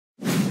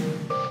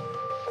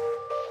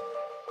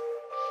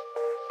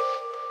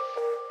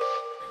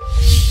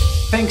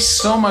Thanks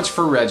so much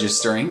for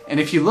registering. And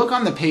if you look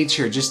on the page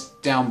here,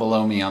 just down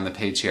below me on the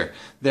page here,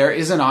 there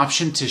is an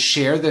option to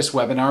share this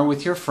webinar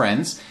with your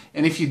friends.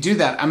 And if you do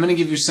that, I'm going to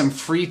give you some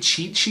free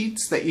cheat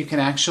sheets that you can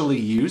actually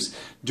use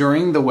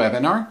during the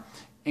webinar.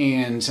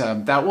 And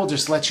that will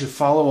just let you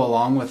follow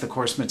along with the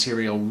course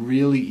material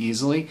really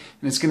easily.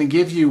 And it's going to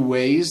give you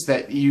ways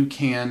that you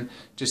can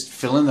just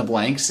fill in the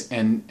blanks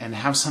and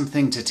have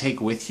something to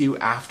take with you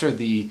after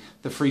the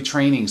free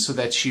training, so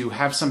that you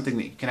have something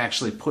that you can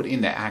actually put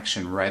into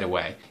action right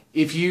away.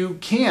 If you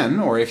can,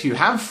 or if you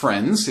have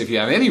friends, if you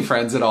have any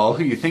friends at all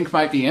who you think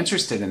might be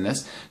interested in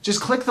this, just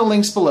click the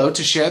links below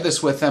to share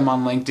this with them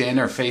on LinkedIn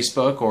or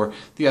Facebook or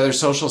the other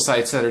social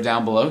sites that are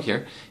down below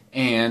here.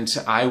 And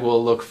I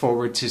will look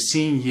forward to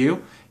seeing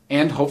you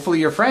and hopefully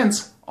your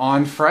friends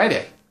on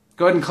Friday.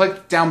 Go ahead and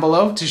click down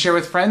below to share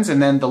with friends,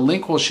 and then the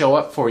link will show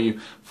up for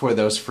you for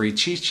those free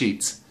cheat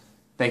sheets.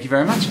 Thank you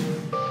very much.